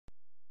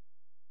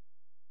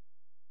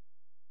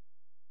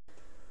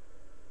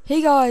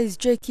Hey guys,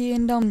 Jake here,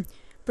 and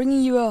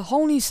bringing you a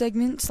whole new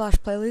segment slash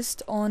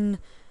playlist on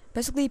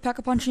basically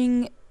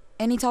PackAPunching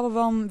any type of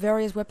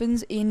various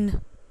weapons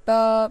in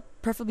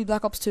preferably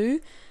Black Ops 2,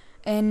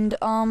 and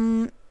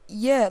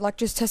yeah, like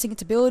just testing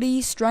its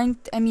ability,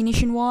 strength,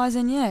 ammunition wise,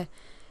 and yeah,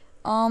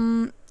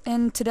 and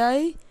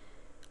today,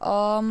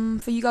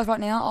 for you guys right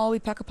now, I'll be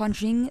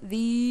PackAPunching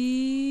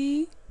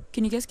the.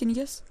 Can you guess? Can you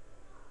guess?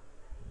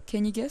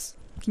 Can you guess?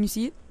 Can you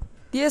see it?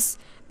 Yes,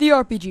 the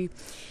RPG.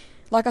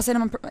 Like I said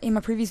in my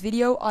previous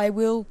video, I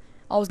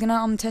was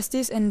gonna test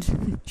this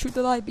and shoot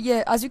the light. But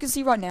yeah, as you can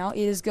see right now,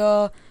 it is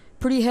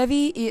pretty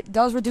heavy. It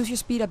does reduce your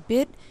speed a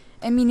bit.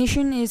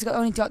 Ammunition is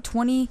only got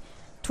 20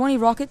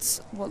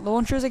 rockets,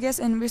 launchers I guess,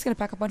 and we're just gonna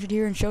PackAPunch it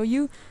here and show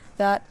you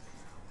that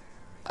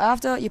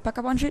after you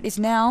PackAPunch it, it's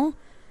now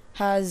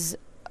has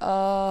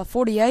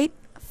 40 out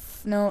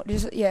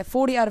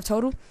of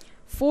total,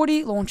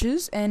 40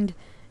 launches, and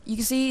you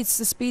can see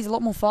the speed's a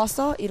lot more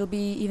faster. It'll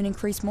be even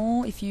increased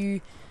more if you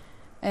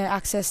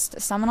access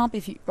summon up,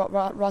 if you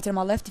right to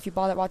my left, if you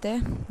buy that right there.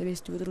 Let me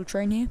just do a little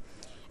train here.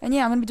 And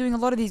yeah, I'm gonna be doing a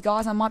lot of these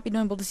guys. I might be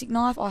doing ballistic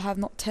knife. I have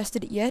not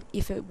tested it yet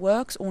if it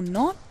works or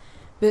not,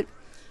 but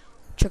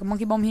check a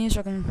monkey bomb here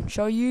so I can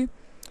show you.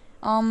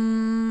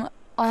 I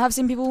have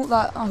seen people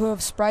that who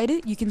have sprayed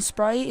it. You can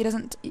spray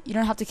it. You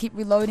don't have to keep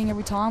reloading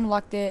every time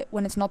like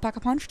when it's not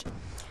PackAPunched.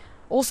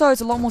 Also,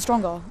 it's a lot more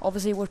stronger.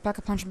 Obviously, what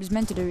PackAPunch is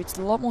meant to do, it's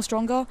a lot more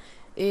stronger.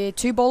 2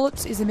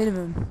 bullets is the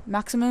minimum.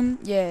 Maximum,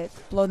 yeah,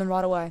 blow them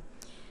right away.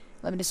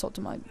 Let me just sort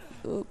to my.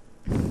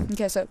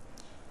 Okay, so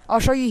I'll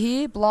show you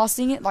here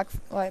blasting it, like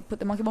put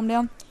the monkey bomb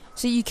down.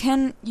 So you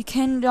can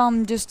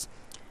just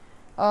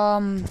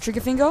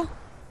trigger finger,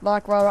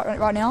 like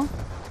right now.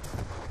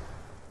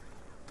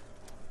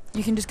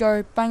 You can just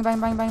go bang bang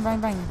bang bang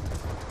bang bang.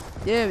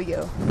 There we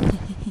go.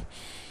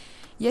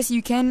 Yes,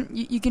 you can.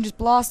 You can just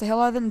blast the hell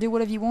out of it and do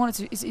whatever you want.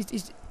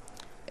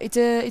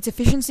 It's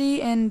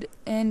efficiency and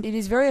it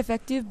is very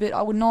effective. But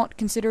I would not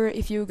consider it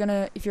if you're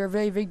a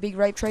very big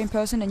rape train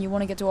person and you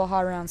want to get to a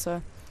high round.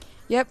 So,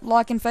 yep,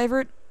 like and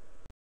favorite.